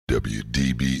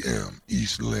WDBM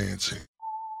East Lansing.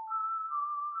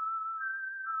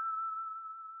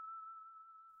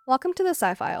 Welcome to the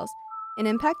Sci-Files, an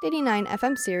Impact 89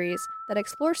 FM series that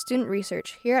explores student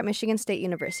research here at Michigan State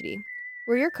University.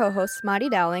 We're your co-hosts, Madi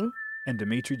Dowling and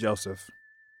Dimitri Joseph.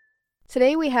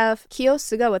 Today we have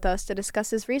Suga with us to discuss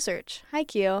his research. Hi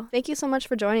Kiyo, thank you so much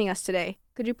for joining us today.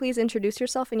 Could you please introduce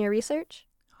yourself and your research?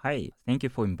 Hi, thank you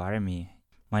for inviting me.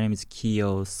 My name is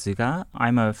Kiyotaka.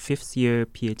 I'm a fifth-year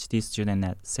PhD student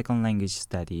at Second Language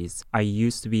Studies. I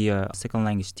used to be a second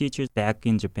language teacher back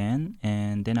in Japan,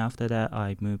 and then after that,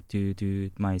 I moved to do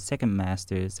my second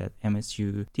master's at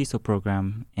MSU TESOL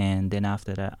program, and then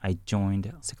after that, I joined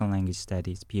Second Language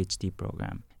Studies PhD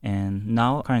program. And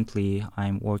now, currently,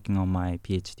 I'm working on my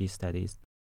PhD studies.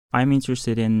 I'm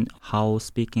interested in how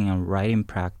speaking and writing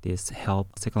practice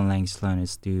help second language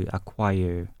learners to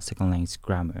acquire second language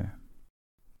grammar.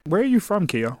 Where are you from,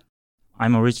 Kiyo?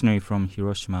 I'm originally from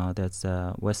Hiroshima, that's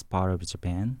the west part of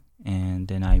Japan. And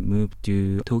then I moved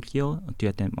to Tokyo to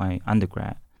attend my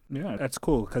undergrad. Yeah, that's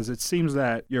cool because it seems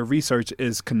that your research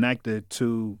is connected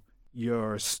to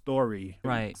your story.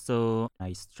 Right. So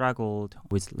I struggled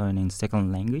with learning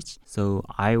second language. So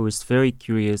I was very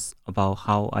curious about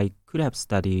how I could have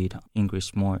studied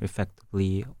English more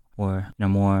effectively or in a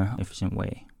more efficient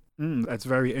way. That's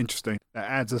very interesting. That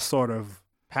adds a sort of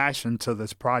passion to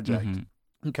this project.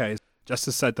 Mm-hmm. Okay, just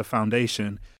to set the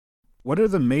foundation, what are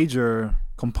the major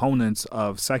components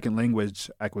of second language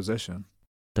acquisition?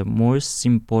 The most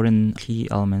important key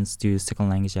elements to second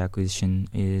language acquisition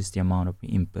is the amount of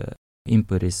input.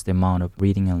 Input is the amount of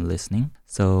reading and listening.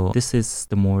 So this is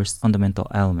the most fundamental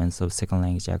elements of second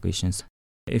language acquisitions.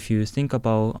 If you think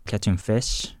about catching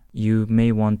fish, you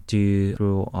may want to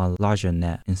throw a larger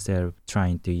net instead of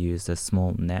trying to use a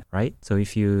small net, right? So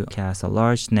if you cast a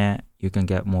large net, you can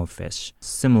get more fish.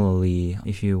 Similarly,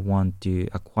 if you want to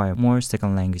acquire more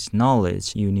second language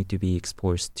knowledge, you need to be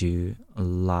exposed to a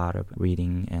lot of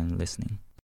reading and listening.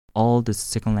 All the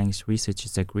second language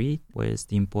researchers agree with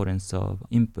the importance of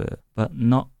input, but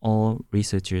not all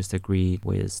researchers agree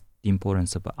with the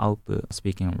importance of output,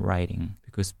 speaking and writing,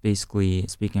 because basically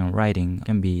speaking and writing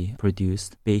can be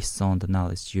produced based on the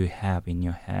knowledge you have in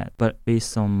your head. But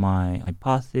based on my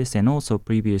hypothesis and also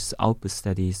previous output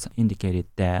studies indicated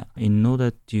that in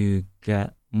order to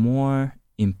get more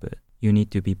input, you need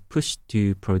to be pushed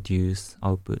to produce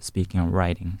output speaking and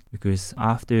writing. Because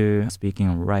after speaking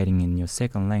and writing in your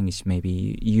second language,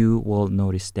 maybe you will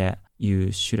notice that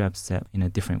you should have said in a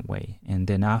different way. And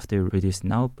then after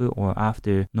producing output or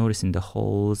after noticing the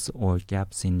holes or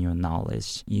gaps in your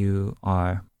knowledge, you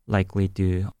are likely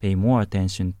to pay more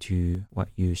attention to what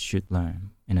you should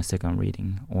learn in a second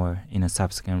reading or in a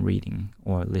subsequent reading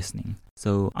or listening.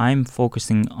 So I'm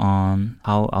focusing on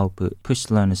how output push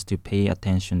learners to pay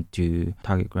attention to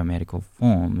target grammatical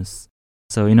forms.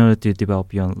 So in order to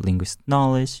develop your linguistic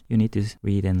knowledge, you need to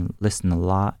read and listen a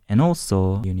lot. And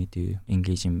also, you need to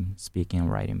engage in speaking and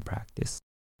writing practice.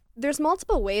 There's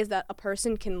multiple ways that a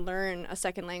person can learn a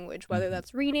second language, whether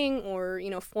that's reading or,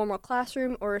 formal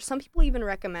classroom, or some people even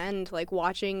recommend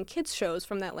watching kids shows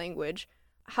from that language.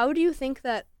 How do you think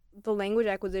that the language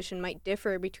acquisition might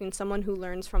differ between someone who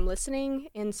learns from listening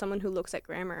and someone who looks at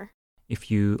grammar? If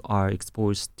you are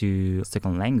exposed to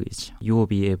second language, you will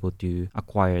be able to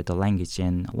acquire the language.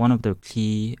 And one of the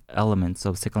key elements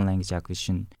of second language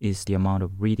acquisition is the amount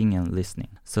of reading and listening.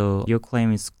 So your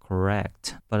claim is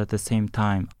correct, but at the same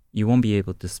time, you won't be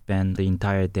able to spend the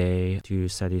entire day to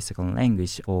study second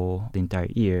language or the entire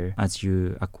year as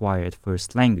you acquired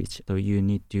first language. So you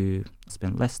need to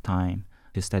spend less time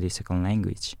to study second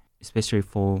language. Especially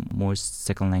for most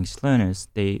second language learners,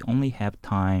 they only have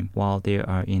time while they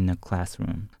are in a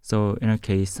classroom. So in a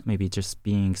case, maybe just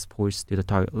being exposed to the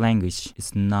target language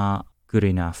is not good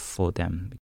enough for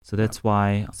them. So that's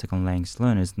why second language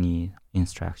learners need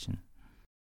instruction.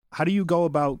 How do you go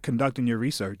about conducting your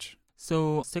research?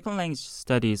 So second language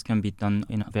studies can be done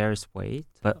in various ways,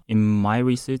 but in my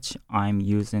research, I'm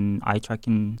using eye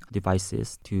tracking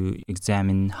devices to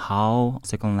examine how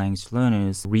second language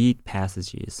learners read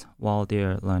passages while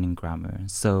they're learning grammar.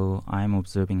 So I'm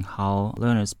observing how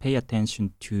learners pay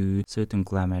attention to certain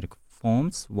grammatical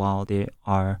forms while they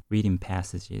are reading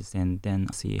passages and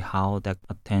then see how that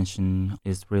attention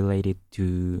is related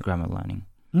to grammar learning.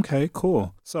 Okay,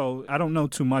 cool. So I don't know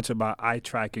too much about eye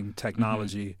tracking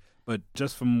technology. But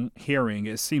just from hearing,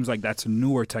 it seems like that's a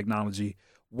newer technology.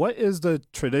 What is the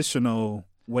traditional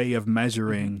way of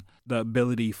measuring the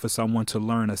ability for someone to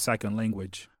learn a second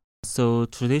language? So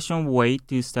traditional way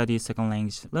to study second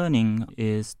language learning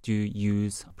is to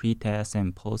use pre-test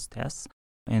and post-test.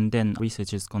 And then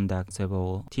researchers conduct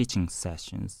several teaching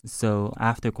sessions. So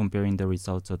after comparing the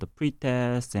results of the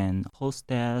pre-test and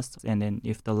post-test, and then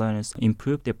if the learners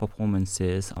improve their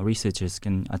performances, researchers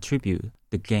can attribute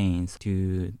the gains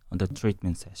to the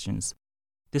treatment sessions.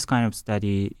 This kind of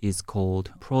study is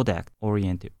called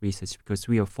product-oriented research because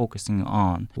we are focusing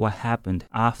on what happened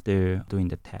after doing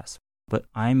the test. But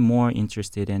I'm more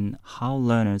interested in how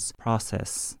learners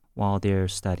process while they're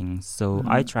studying. So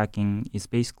eye tracking is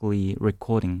basically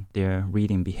recording their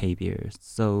reading behaviors.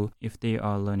 So if they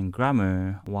are learning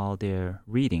grammar while they're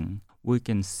reading, we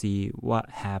can see what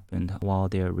happened while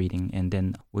they're reading, and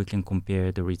then we can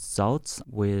compare the results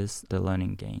with the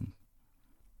learning gain.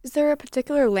 Is there a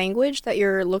particular language that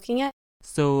you're looking at?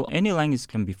 So any language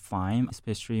can be fine,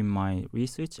 especially in my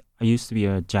research. I used to be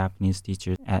a Japanese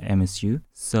teacher at MSU.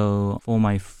 So for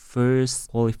my first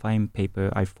qualifying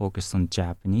paper, I focused on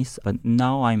Japanese, but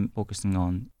now I'm focusing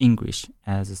on English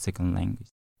as a second language.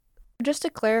 Just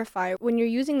to clarify, when you're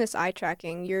using this eye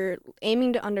tracking, you're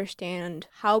aiming to understand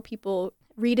how people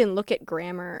read and look at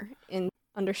grammar and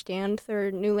understand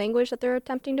their new language that they're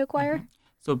attempting to acquire?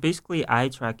 So basically, eye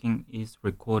tracking is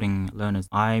recording learners'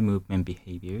 eye movement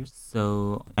behaviors.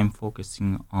 So I'm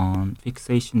focusing on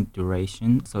fixation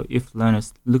duration. So if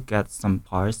learners look at some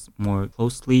parts more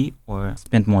closely or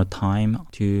spend more time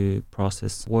to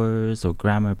process words or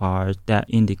grammar parts, that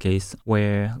indicates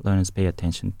where learners pay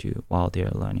attention to while they're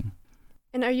learning.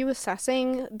 And are you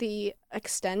assessing the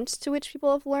extent to which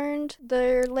people have learned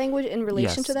their language in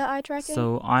relation to that eye tracking?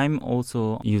 So I'm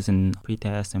also using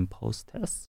pre-test and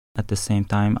post-test. At the same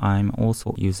time, I'm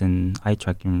also using eye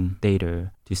tracking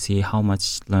data to see how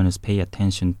much learners pay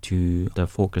attention to the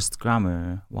focused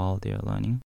grammar while they're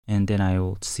learning. And then I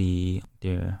will see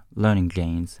their learning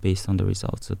gains based on the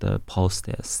results of the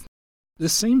post-test.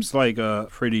 This seems like a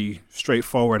pretty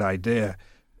straightforward idea.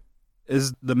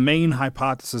 Is the main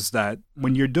hypothesis that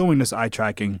when you're doing this eye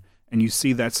tracking and you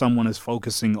see that someone is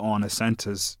focusing on a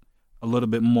sentence a little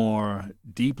bit more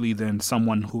deeply than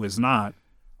someone who is not,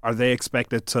 are they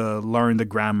expected to learn the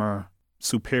grammar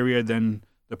superior than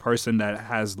the person that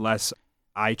has less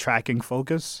eye tracking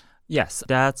focus? Yes,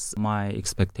 that's my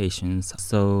expectations.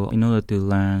 So in order to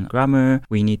learn grammar,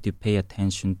 we need to pay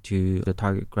attention to the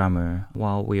target grammar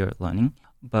while we are learning.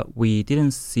 But we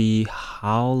didn't see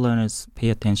how learners pay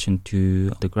attention to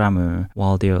the grammar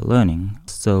while they are learning.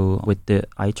 So with the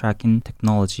eye tracking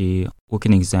technology, we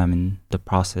can examine the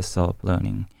process of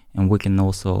learning. And we can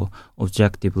also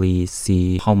objectively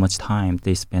see how much time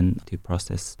they spend to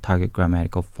process target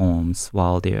grammatical forms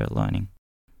while they are learning.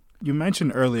 You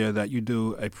mentioned earlier that you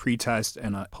do a pre-test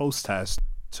and a post-test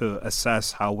to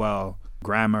assess how well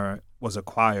grammar was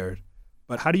acquired.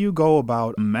 But how do you go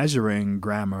about measuring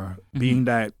grammar, being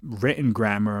that written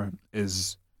grammar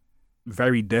is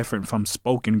very different from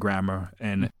spoken grammar,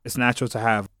 and it's natural to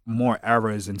have more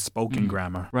errors in spoken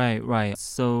grammar? Right.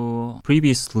 So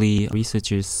previously,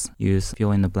 researchers use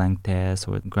fill-in-the-blank tests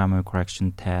or grammar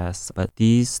correction tests, but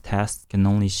these tests can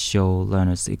only show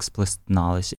learners explicit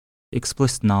knowledge.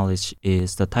 Explicit knowledge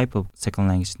is the type of second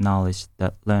language knowledge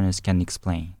that learners can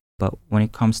explain. But when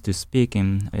it comes to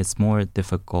speaking, it's more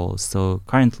difficult. So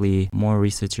currently, more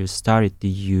researchers started to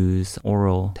use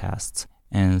oral tests.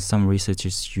 And some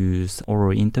researchers use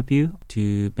oral interview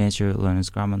to measure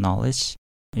learners' grammar knowledge.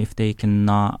 If they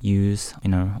cannot use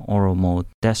oral mode,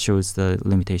 that shows the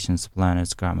limitations of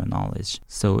learners' grammar knowledge.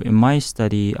 So in my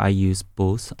study, I use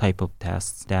both type of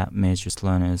tests that measures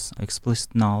learners'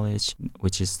 explicit knowledge,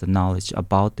 which is the knowledge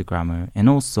about the grammar, and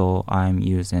also I'm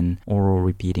using oral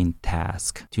repeating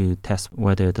task to test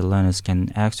whether the learners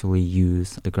can actually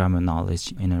use the grammar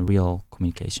knowledge in a real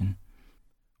communication.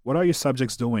 What are your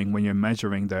subjects doing when you're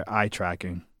measuring their eye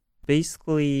tracking?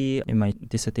 Basically, in my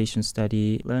dissertation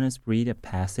study, learners read a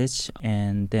passage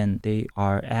and then they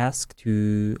are asked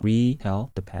to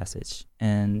retell the passage.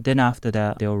 And then after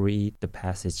that, they'll read the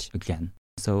passage again.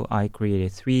 So I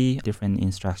created 3 different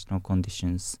instructional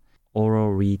conditions: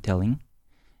 oral retelling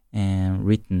and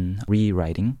written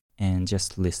rewriting and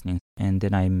just listening. And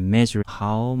then I measure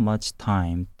how much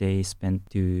time they spent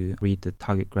to read the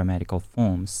target grammatical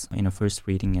forms in the first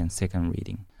reading and second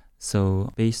reading.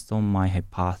 So based on my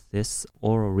hypothesis,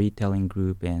 oral retelling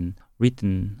group and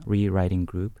written rewriting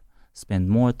group spend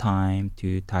more time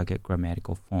to target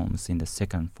grammatical forms in the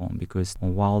second form, because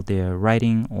while they're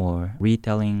writing or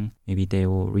retelling, maybe they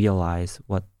will realize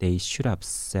what they should have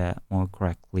said more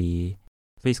correctly.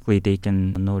 Basically, they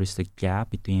can notice the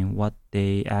gap between what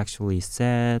they actually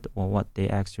said or what they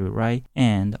actually write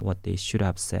and what they should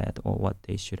have said or what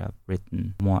they should have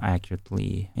written more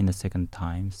accurately in the second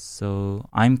time. So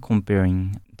I'm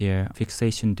comparing their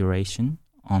fixation duration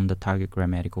on the target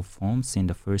grammatical forms in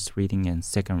the first reading and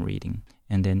second reading.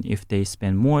 And then if they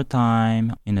spend more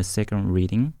time in the second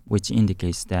reading, which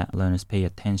indicates that learners pay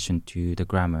attention to the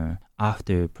grammar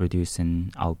after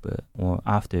producing output or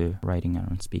after writing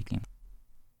and speaking.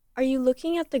 Are you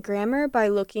looking at the grammar by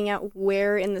looking at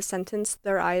where in the sentence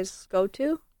their eyes go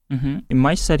to? In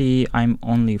my study, I'm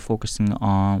only focusing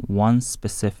on one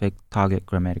specific target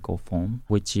grammatical form,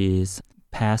 which is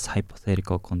past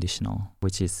hypothetical conditional,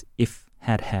 which is if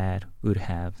had, would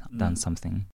have done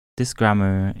something. This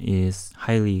grammar is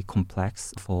highly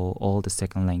complex for all the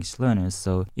second language learners,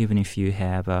 so even if you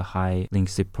have a high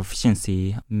linguistic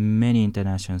proficiency, many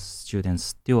international students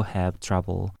still have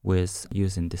trouble with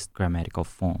using this grammatical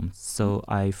form. So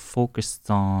I focused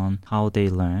on how they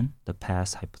learn the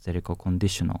past hypothetical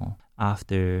conditional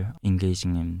after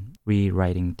engaging in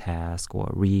rewriting task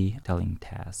or retelling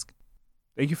task.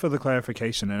 Thank you for the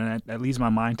clarification, and that leads my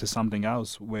mind to something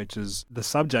else, which is the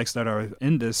subjects that are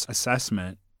in this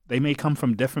assessment. They may come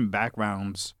from different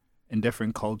backgrounds and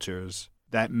different cultures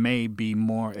that may be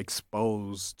more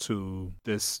exposed to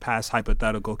this past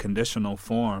hypothetical conditional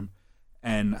form.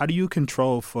 And how do you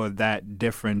control for that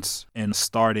difference in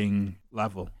starting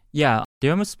level? Yeah,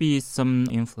 there must be some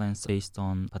influence based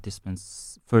on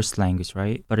participants' first language,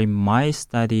 right? But in my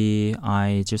study,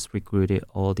 I just recruited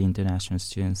all the international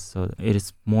students. So it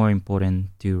is more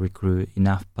important to recruit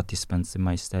enough participants in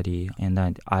my study. And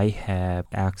that I have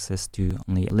access to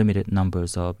only limited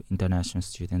numbers of international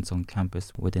students on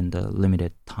campus within the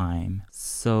limited time.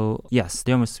 So yes,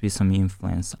 there must be some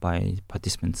influence by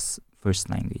participants' first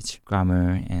language,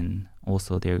 grammar, and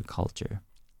also their culture.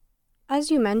 As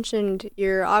you mentioned,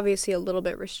 you're obviously a little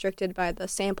bit restricted by the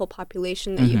sample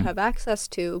population that you have access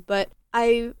to, but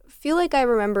I feel like I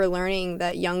remember learning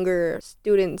that younger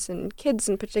students and kids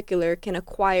in particular can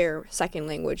acquire second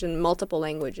language and multiple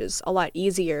languages a lot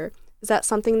easier. Is that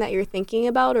something that you're thinking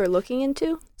about or looking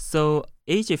into? So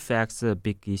age affects a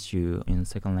big issue in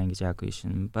second language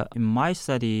acquisition, but in my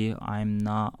study, I'm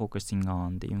not focusing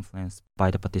on the influence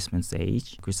by the participants'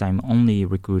 age because I'm only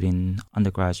recruiting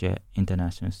undergraduate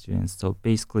international students. So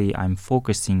basically, I'm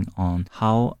focusing on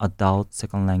how adult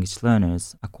second language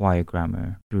learners acquire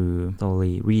grammar through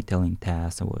thoroughly retelling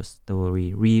tasks or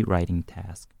thoroughly rewriting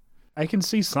tasks. I can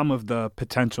see some of the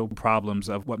potential problems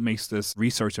of what makes this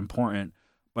research important.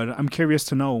 But I'm curious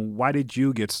to know, why did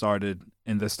you get started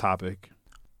in this topic?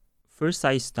 First,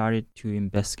 I started to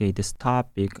investigate this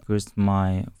topic because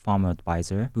my former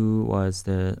advisor, who was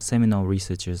the seminal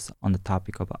researcher on the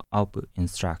topic of output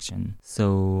instruction.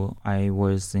 So I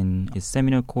was in his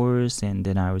seminar course, and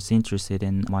then I was interested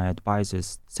in my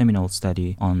advisor's seminal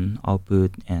study on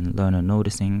output and learner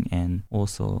noticing and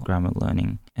also grammar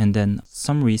learning. And then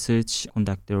some research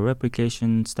conducted a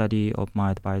replication study of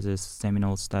my advisor's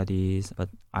seminal studies, but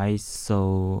I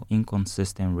saw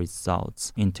inconsistent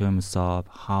results in terms of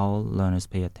how learners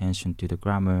pay attention to the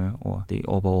grammar or the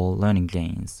overall learning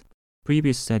gains.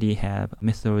 Previous study have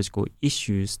methodological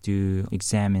issues to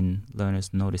examine learners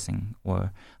noticing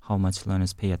or how much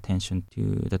learners pay attention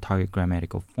to the target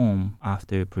grammatical form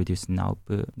after producing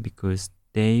output because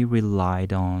they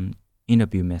relied on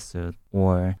interview method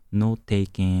or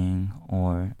note-taking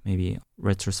or maybe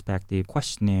retrospective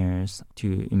questionnaires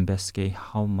to investigate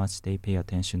how much they pay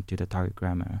attention to the target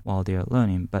grammar while they are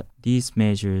learning. But these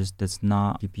measures does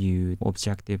not give you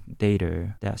objective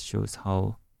data that shows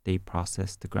how they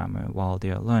process the grammar while they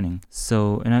are learning.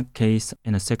 So in that case,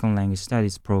 in a second language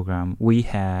studies program, we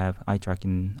have eye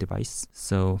tracking device.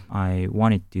 So I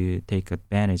wanted to take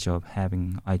advantage of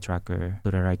having eye tracker so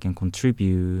that I can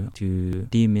contribute to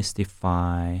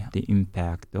demystify the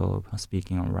impact of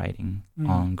speaking and writing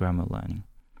on grammar learning.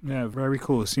 Yeah, very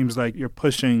cool. It seems like you're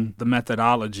pushing the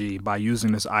methodology by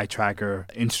using this eye tracker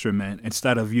instrument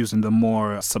instead of using the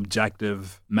more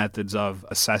subjective methods of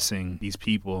assessing these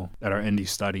people that are in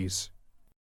these studies.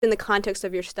 In the context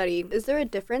of your study, is there a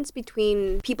difference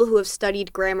between people who have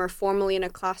studied grammar formally in a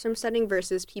classroom setting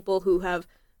versus people who have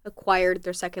acquired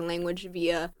their second language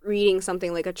via reading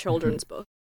something like a children's book?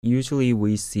 Usually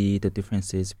we see the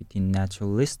differences between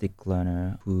naturalistic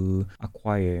learner who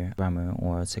acquire grammar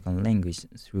or second language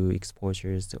through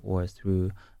exposures or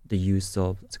through the use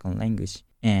of second language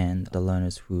and the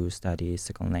learners who study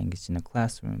second language in a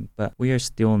classroom. But we are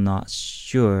still not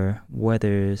sure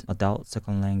whether adult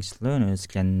second language learners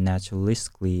can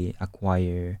naturalistically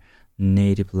acquire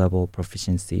native level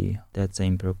proficiency. That's an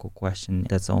empirical question.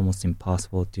 That's almost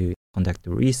impossible to conduct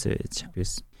the research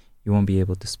because you won't be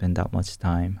able to spend that much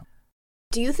time.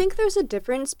 Do you think there's a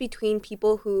difference between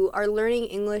people who are learning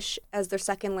English as their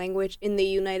second language in the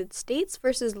United States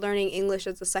versus learning English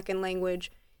as a second language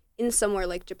in somewhere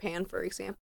like Japan, for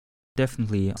example?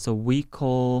 Definitely. So we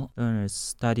call learners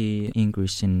study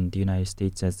English in the United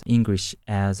States as English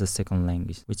as a second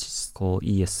language, which is called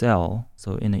ESL.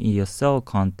 So in an ESL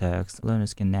context,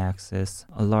 learners can access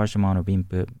a large amount of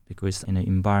input because in the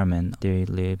environment they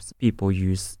live, people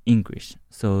use English.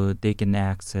 So they can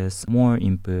access more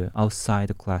input outside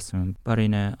the classroom. But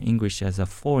in an English as a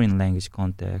foreign language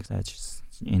context, such as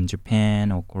in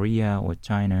Japan or Korea or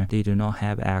China, they do not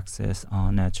have access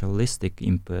on naturalistic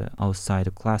input outside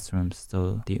the classrooms.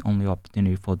 So the only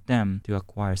opportunity for them to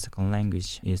acquire second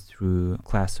language is through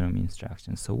classroom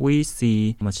instruction. So we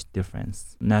see much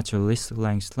difference. Naturalistic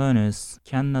language learners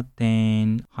can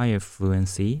attain higher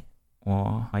fluency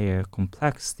or higher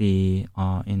complexity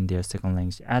in their second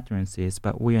language utterances,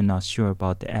 but we are not sure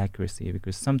about the accuracy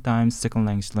because sometimes second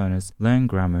language learners learn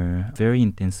grammar very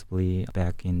intensively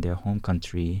back in their home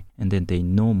country and then they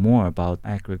know more about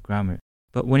accurate grammar.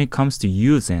 But when it comes to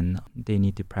using, they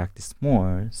need to practice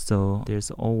more, so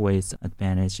there's always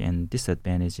advantage and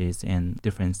disadvantages and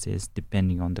differences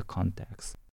depending on the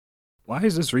context. Why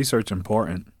is this research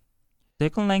important?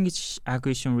 Second language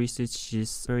acquisition research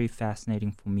is very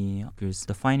fascinating for me because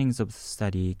the findings of the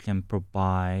study can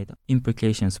provide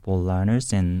implications for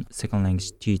learners and second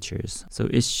language teachers. So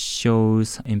it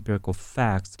shows empirical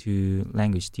facts to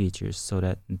language teachers so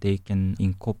that they can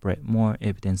incorporate more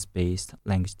evidence-based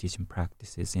language teaching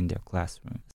practices in their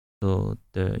classrooms. So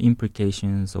the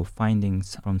implications or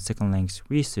findings from second language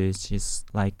research is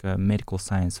like medical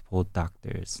science for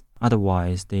doctors.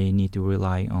 Otherwise, they need to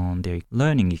rely on their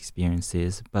learning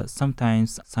experiences, but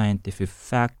sometimes scientific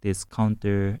fact is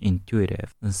counterintuitive.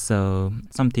 So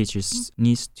some teachers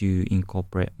need to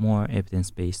incorporate more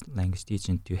evidence-based language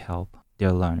teaching to help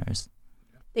their learners.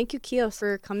 Thank you, Kiyo,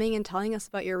 for coming and telling us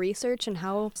about your research and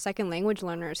how second language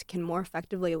learners can more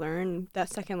effectively learn that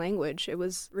second language. It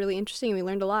was really interesting. We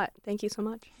learned a lot. Thank you so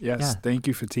much. Yes, Thank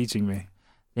you for teaching me.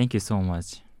 Thank you so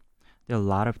much. There are a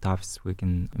lot of topics we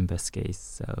can investigate,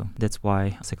 so that's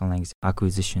why second language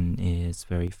acquisition is a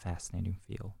very fascinating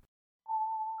field.